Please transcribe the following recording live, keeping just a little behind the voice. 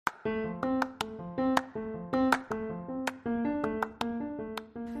Hi,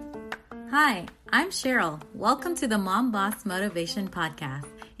 I'm Cheryl. Welcome to the Mom Boss Motivation Podcast.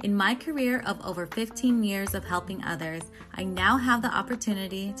 In my career of over 15 years of helping others, I now have the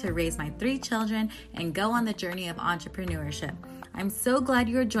opportunity to raise my 3 children and go on the journey of entrepreneurship. I'm so glad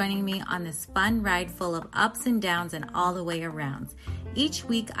you're joining me on this fun ride full of ups and downs and all the way arounds. Each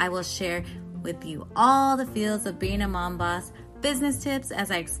week, I will share with you all the feels of being a mom boss, business tips as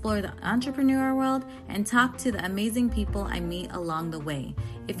I explore the entrepreneur world, and talk to the amazing people I meet along the way.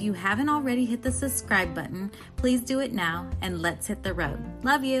 If you haven't already hit the subscribe button, please do it now, and let's hit the road.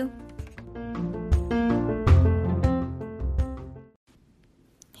 Love you.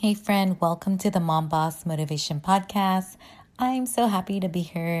 Hey friend, welcome to the Mom Boss Motivation Podcast. I'm so happy to be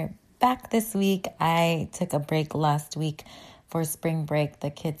here back this week. I took a break last week for spring break. The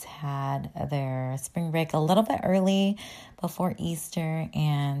kids had their spring break a little bit early before Easter,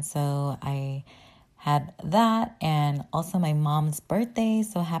 and so I had that, and also my mom's birthday,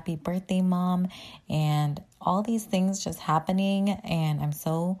 so happy birthday, Mom, and all these things just happening, and I'm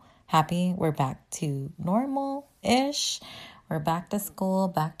so happy we're back to normal-ish. We're back to school,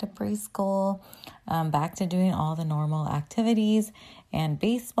 back to preschool, back to doing all the normal activities and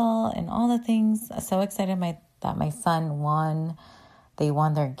baseball and all the things. So excited that my son won. They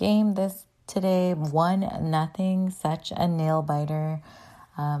won their game today, 1-0, such a nail biter.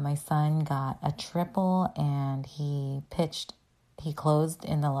 My son got a triple and he closed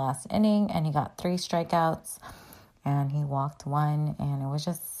in the last inning and he got 3 strikeouts and he walked 1, and it was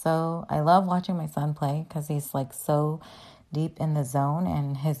just I love watching my son play because he's like so deep in the zone,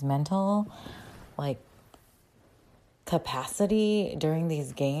 and his mental capacity during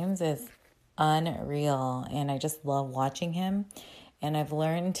these games is unreal, and I just love watching him. And I've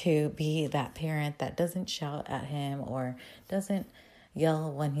learned to be that parent that doesn't shout at him or doesn't yell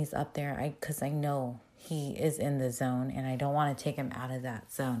when he's up there, because I know he is in the zone and I don't want to take him out of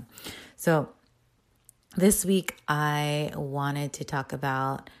that zone. So this week I wanted to talk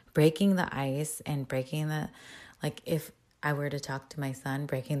about breaking the ice and if I were to talk to my son,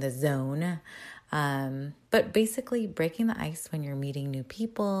 breaking the zone. But basically breaking the ice when you're meeting new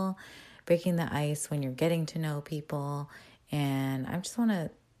people, breaking the ice when you're getting to know people. And I just want to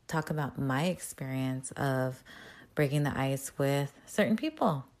talk about my experience of breaking the ice with certain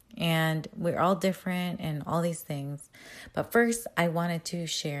people. And we're all different and all these things. But first, I wanted to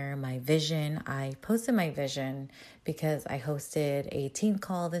share my vision. I posted my vision because I hosted a team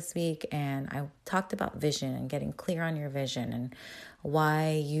call this week, and I talked about vision and getting clear on your vision and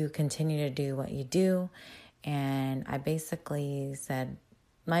why you continue to do what you do. And I basically said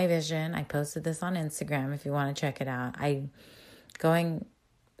my vision. I posted this on Instagram if you want to check it out. I'm going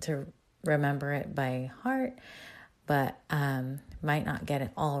to remember it by heart, but might not get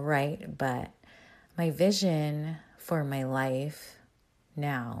it all right. But my vision for my life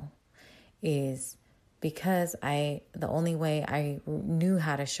now is, because the only way I knew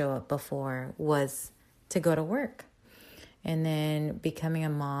how to show up before was to go to work. And then becoming a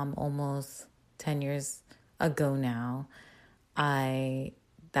mom almost 10 years ago now,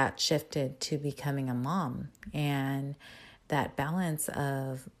 that shifted to becoming a mom. And that balance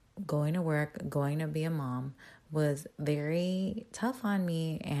of going to work, going to be a mom was very tough on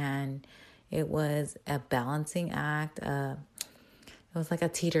me. And it was a balancing act. It was like a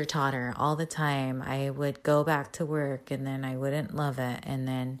teeter-totter all the time. I would go back to work and then I wouldn't love it. And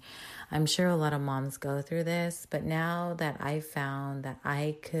then I'm sure a lot of moms go through this. But now that I found that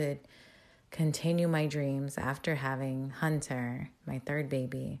I could continue my dreams after having Hunter, my 3rd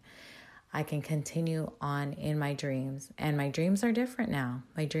baby, I can continue on in my dreams. And my dreams are different now.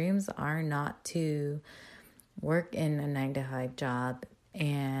 My dreams are not to work in a 9-to-5 job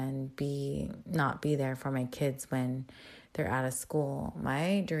and not be there for my kids when they're out of school.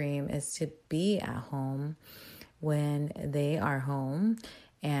 My dream is to be at home when they are home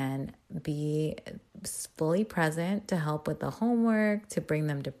and be fully present to help with the homework, to bring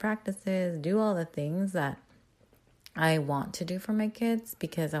them to practices, do all the things that I want to do for my kids,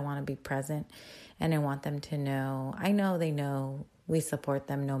 because I want to be present and I want them to know. I know they know we support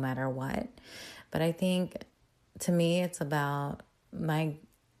them no matter what. But I think, to me, it's about my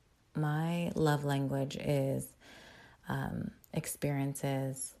love language is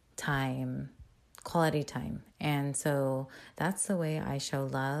experiences, time, quality time. And so that's the way I show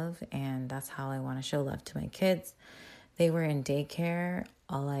love, and that's how I want to show love to my kids. They were in daycare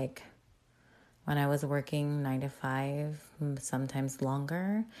when I was working 9 to 5, sometimes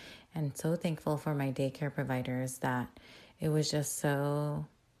longer. And so thankful for my daycare providers that it was just so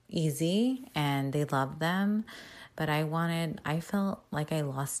easy and they loved them. but I felt like I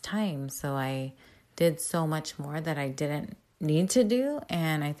lost time. So I did so much more that I didn't need to do.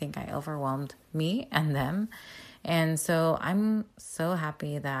 And I think I overwhelmed me and them. And so I'm so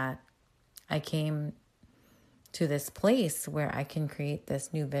happy that I came to this place where I can create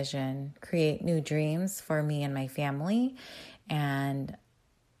this new vision, create new dreams for me and my family. And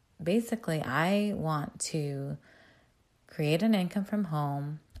basically, I want to create an income from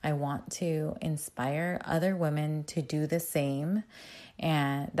home. I want to inspire other women to do the same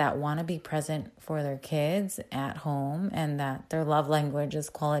and that want to be present for their kids at home, and that their love language is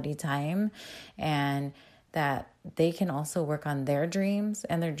quality time, and that they can also work on their dreams,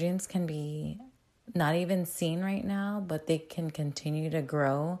 and their dreams can be not even seen right now, but they can continue to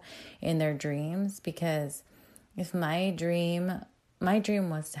grow in their dreams. Because if my dream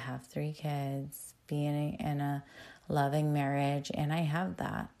was to have 3 kids, be in a loving marriage, and I have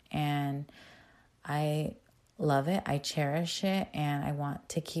that, and I love it, I cherish it, and I want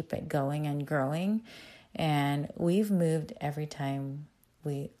to keep it going and growing. And we've moved every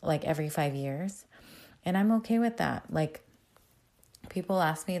 5 years, and I'm okay with that. Like, people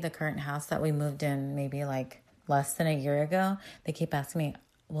ask me the current house that we moved in maybe like less than a year ago, they keep asking me,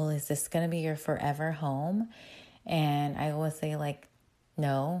 well, is this going to be your forever home? And I always say, like,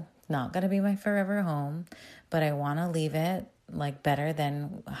 no, it's not going to be my forever home, but I want to leave it like better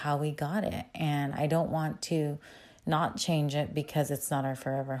than how we got it. And I don't want to not change it because it's not our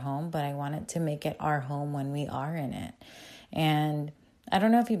forever home, but I want it to make it our home when we are in it. And I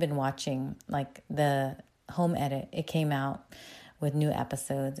don't know if you've been watching like the home edit. It came out with new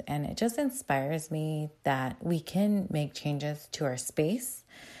episodes, and it just inspires me that we can make changes to our space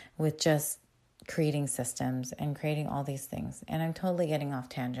with just creating systems and creating all these things. And I'm totally getting off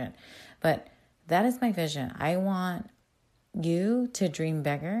tangent, but that is my vision. I want you to dream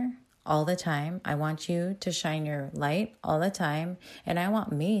bigger all the time. I want you to shine your light all the time. And I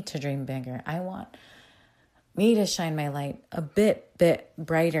want me to dream bigger. I want me to shine my light a bit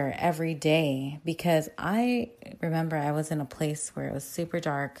brighter every day, because I remember I was in a place where it was super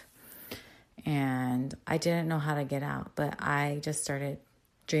dark and I didn't know how to get out, but I just started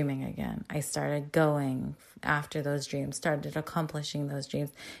dreaming again. I started going after those dreams, started accomplishing those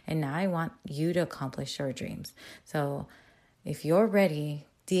dreams, and now I want you to accomplish your dreams. So if you're ready,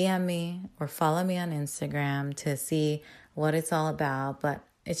 DM me or follow me on Instagram to see what it's all about. But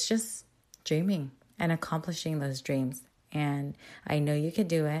it's just dreaming and accomplishing those dreams. And I know you could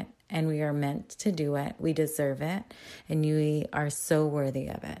do it, and we are meant to do it. We deserve it, and you are so worthy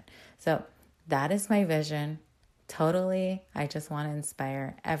of it. So that is my vision. Totally, I just want to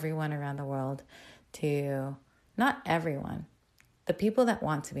inspire everyone around the world to, not everyone, the people that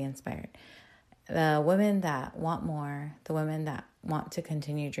want to be inspired. The women that want more, the women that want to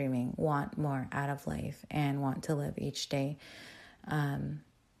continue dreaming, want more out of life, and want to live each day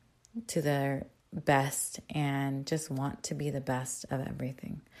to their best, and just want to be the best of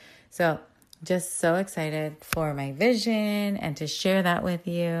everything. So just so excited for my vision and to share that with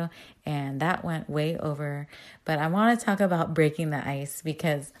you. And that went way over, but I want to talk about breaking the ice,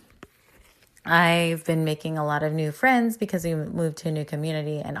 because I've been making a lot of new friends because we moved to a new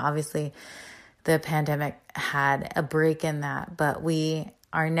community, and obviously the pandemic had a break in that, but we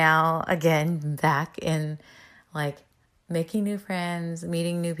are now again back in like making new friends,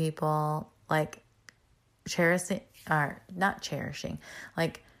 meeting new people, like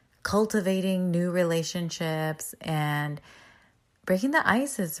like cultivating new relationships. And breaking the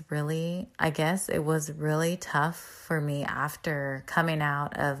ice is really, I guess it was really tough for me after coming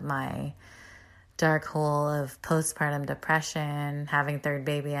out of my dark hole of postpartum depression, having third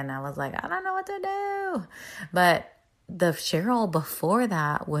baby, and I was like, I don't know what to do. But the Cheryl before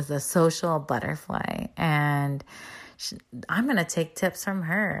that was a social butterfly, and I'm going to take tips from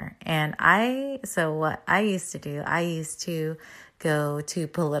her. And so what I used to do, I used to go to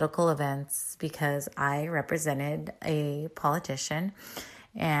political events because I represented a politician,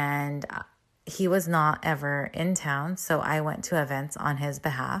 and he was not ever in town, so I went to events on his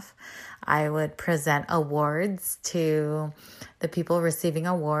behalf. I would present awards to the people receiving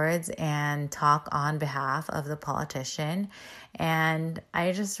awards and talk on behalf of the politician. And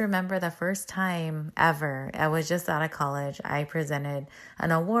I just remember the first time ever, I was just out of college, I presented an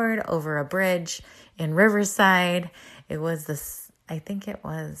award over a bridge in Riverside. It was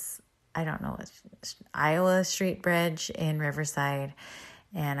Iowa Street Bridge in Riverside.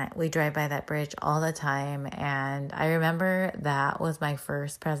 And we drive by that bridge all the time. And I remember that was my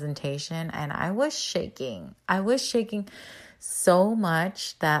first presentation, and I was shaking. I was shaking so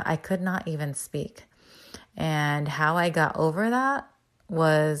much that I could not even speak. And how I got over that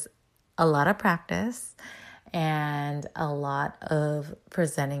was a lot of practice and a lot of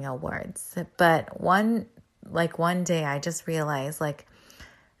presenting awards. But one day I just realized like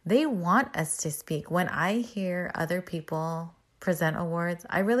they want us to speak. When I hear other people present awards,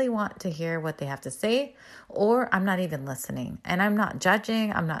 I really want to hear what they have to say, or I'm not even listening. And I'm not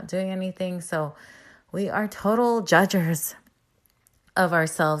judging, I'm not doing anything. So we are total judgers of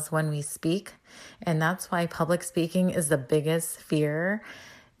ourselves when we speak. And that's why public speaking is the biggest fear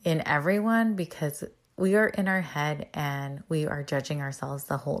in everyone, because we are in our head and we are judging ourselves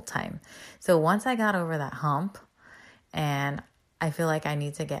the whole time. So once I got over that hump, and I feel like I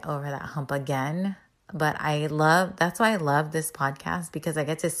need to get over that hump again. But that's why I love this podcast, because I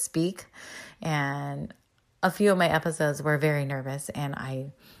get to speak. And a few of my episodes were very nervous and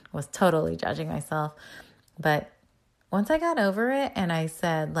I was totally judging myself. But once I got over it and I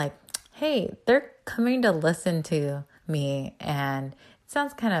said like, hey, they're coming to listen to me. And it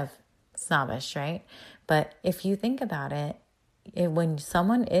sounds kind of snobbish, right? But if you think about it, when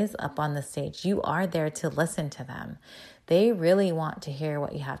someone is up on the stage, you are there to listen to them. They really want to hear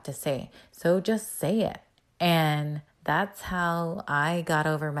what you have to say. So just say it. And that's how I got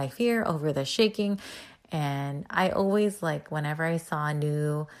over my fear, over the shaking. And I always whenever I saw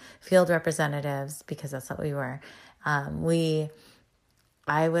new field representatives, because that's what we were, I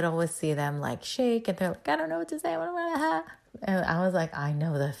would always see them shake and they're like, I don't know what to say. And I was like, I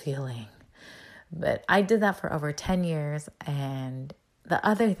know the feeling. But I did that for over 10 years. And the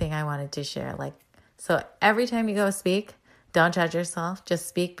other thing I wanted to share, so every time you go speak, don't judge yourself. Just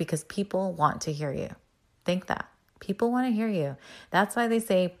speak, because people want to hear you. Think that. People want to hear you. That's why they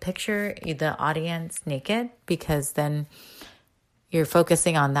say picture the audience naked, because then you're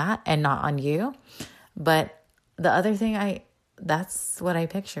focusing on that and not on you. But the other thing that's what I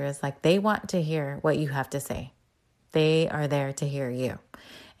picture is they want to hear what you have to say. They are there to hear you.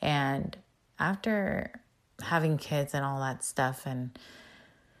 And after having kids and all that stuff, and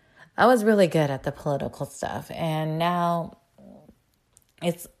I was really good at the political stuff. And now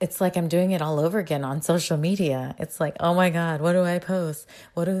it's like I'm doing it all over again on social media. It's like, oh my God, what do I post?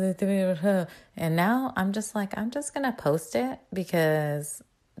 What do they do? And now I'm just going to post it because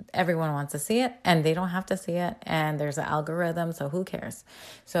everyone wants to see it and they don't have to see it. And there's an algorithm, so who cares?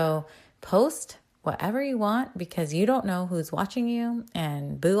 So post whatever you want, because you don't know who's watching you,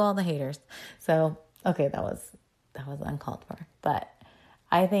 and boo all the haters. So, okay, that was uncalled for. But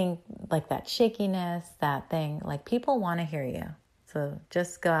I think that shakiness, that thing, people want to hear you. So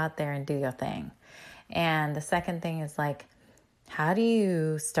just go out there and do your thing. And the second thing is how do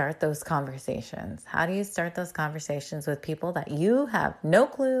you start those conversations? How do you start those conversations with people that you have no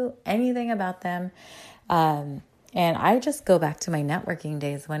clue anything about them? And I just go back to my networking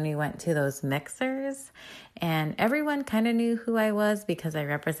days when we went to those mixers, and everyone kind of knew who I was because I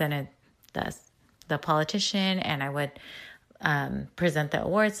represented the politician, and I would present the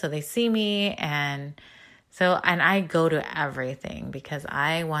awards, so they see me. And I go to everything because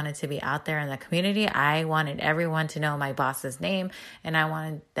I wanted to be out there in the community. I wanted everyone to know my boss's name, and I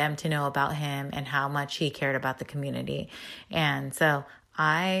wanted them to know about him and how much he cared about the community. And so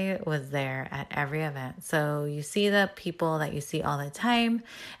I was there at every event. So you see the people that you see all the time,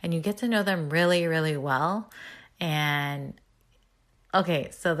 and you get to know them really, really well. And okay,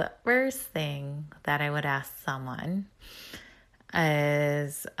 so the first thing that I would ask someone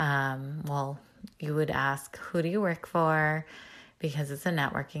is, you would ask, who do you work for? Because it's a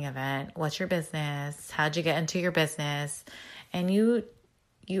networking event. What's your business? How'd you get into your business? And you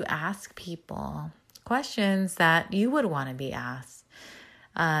ask people questions that you would want to be asked.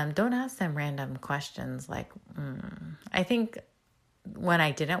 Don't ask them random questions I think when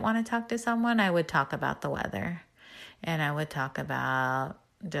I didn't want to talk to someone, I would talk about the weather, and I would talk about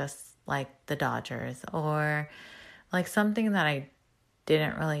just the Dodgers, or something that I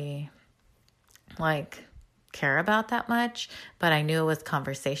didn't really care about that much, but I knew it was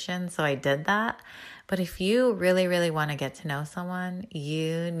conversation, so I did that. But if you really, really want to get to know someone,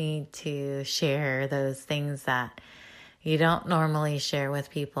 you need to share those things that you don't normally share with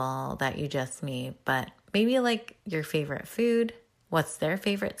people that you just meet. But maybe your favorite food, what's their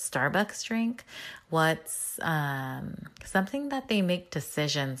favorite Starbucks drink, what's something that they make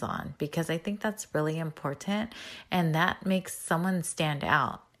decisions on, because I think that's really important, and that makes someone stand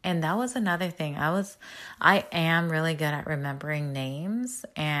out. And that was another thing. I am really good at remembering names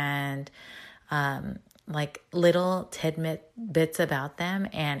and little tidbits about them.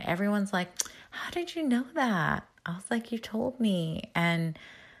 And everyone's like, how did you know that? I was like, you told me and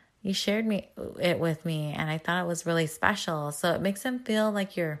you shared it with me, and I thought it was really special. So it makes them feel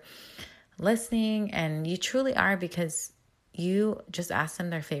like you're listening, and you truly are, because you just ask them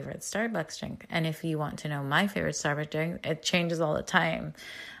their favorite Starbucks drink. And if you want to know my favorite Starbucks drink, it changes all the time.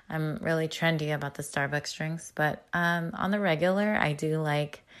 I'm really trendy about the Starbucks drinks, but on the regular, I do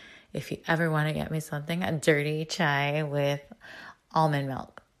like, if you ever want to get me something, a dirty chai with almond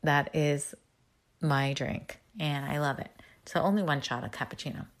milk. That is my drink, and I love it. So only one shot of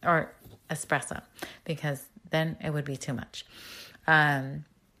cappuccino or espresso, because then it would be too much.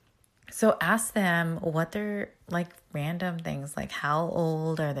 So ask them what they're like, random things like how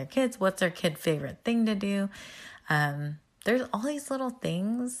old are their kids? What's their kid favorite thing to do? There's all these little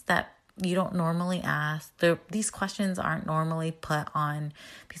things that you don't normally ask. These questions aren't normally put on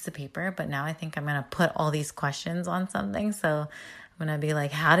a piece of paper, but now I think I'm going to put all these questions on something. So I'm going to be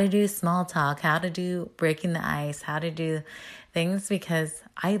like, how to do small talk, how to do breaking the ice, how to do things, because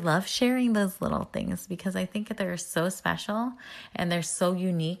I love sharing those little things because I think they're so special and they're so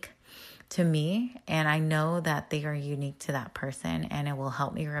unique to me, and I know that they are unique to that person, and it will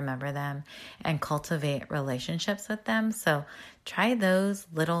help me remember them and cultivate relationships with them. So try those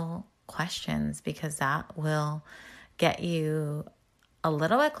little questions, because that will get you a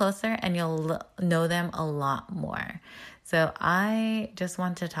little bit closer and you'll know them a lot more. So I just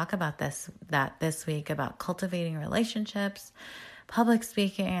want to talk about this week, about cultivating relationships, public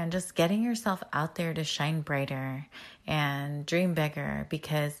speaking, and just getting yourself out there to shine brighter and dream bigger,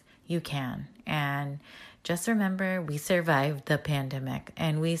 because you can. And just remember, we survived the pandemic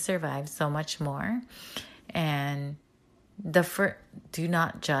and we survived so much more. And do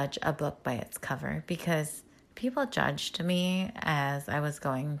not judge a book by its cover, because people judged me as I was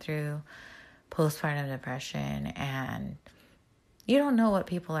going through postpartum depression, and you don't know what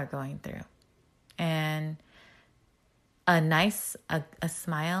people are going through. And a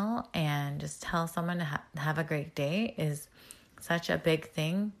smile and just tell someone to have a great day is such a big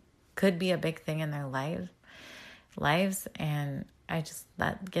thing, could be a big thing in their lives. And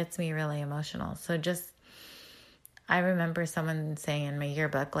that gets me really emotional. So I remember someone saying in my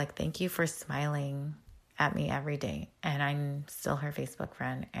yearbook, like, thank you for smiling at me every day. And I'm still her Facebook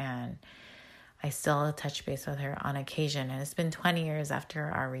friend, and I still touch base with her on occasion. And it's been 20 years after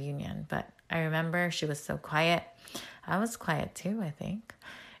our reunion, but I remember she was so quiet. I was quiet too, I think.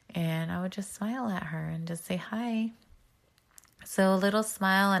 And I would just smile at her and just say hi. So a little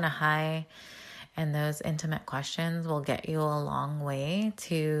smile and a hi and those intimate questions will get you a long way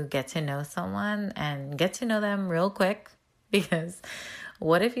to get to know someone and get to know them real quick. Because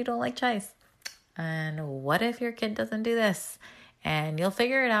what if you don't like chais? And what if your kid doesn't do this? And you'll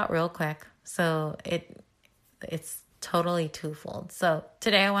figure it out real quick. So it's totally twofold. So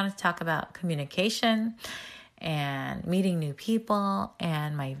today I want to talk about communication and meeting new people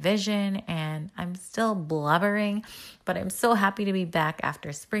and my vision. And I'm still blubbering, but I'm so happy to be back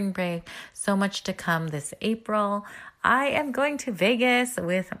after spring break. So much to come this April. I am going to Vegas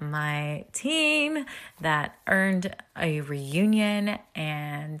with my team that earned a reunion,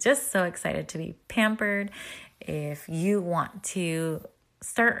 and just so excited to be pampered. If you want to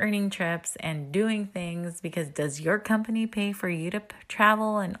start earning trips and doing things, because does your company pay for you to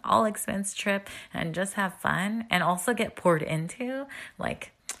travel an all expense trip and just have fun and also get poured into?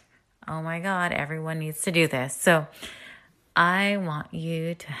 Like, oh my God, everyone needs to do this. So I want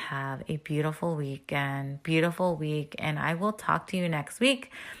you to have a beautiful week, and I will talk to you next week.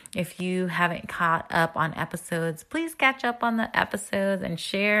 If you haven't caught up on episodes, please catch up on the episodes and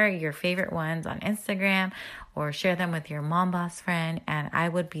share your favorite ones on Instagram, or share them with your mom boss friend, and I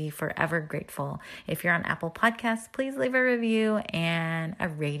would be forever grateful. If you're on Apple Podcasts, please leave a review and a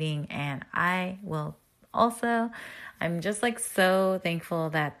rating, and I will also, I'm just so thankful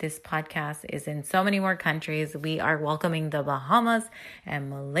that this podcast is in so many more countries. We are welcoming the Bahamas and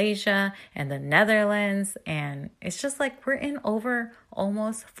Malaysia and the Netherlands, and it's just we're in over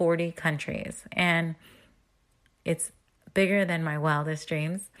almost 40 countries, and it's bigger than my wildest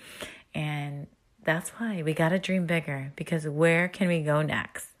dreams. And that's why we got to dream bigger, because where can we go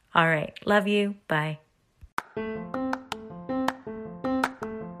next? All right. Love you. Bye.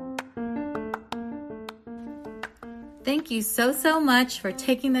 Thank you so much for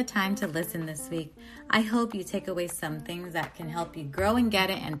taking the time to listen this week. I hope you take away some things that can help you grow and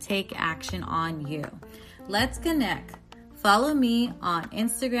get it and take action on you. Let's connect. Follow me on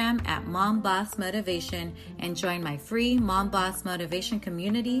Instagram at Mom Boss Motivation, and join my free Mom Boss Motivation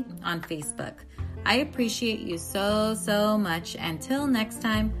community on Facebook. I appreciate you so much. Until next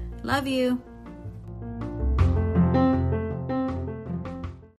time, love you.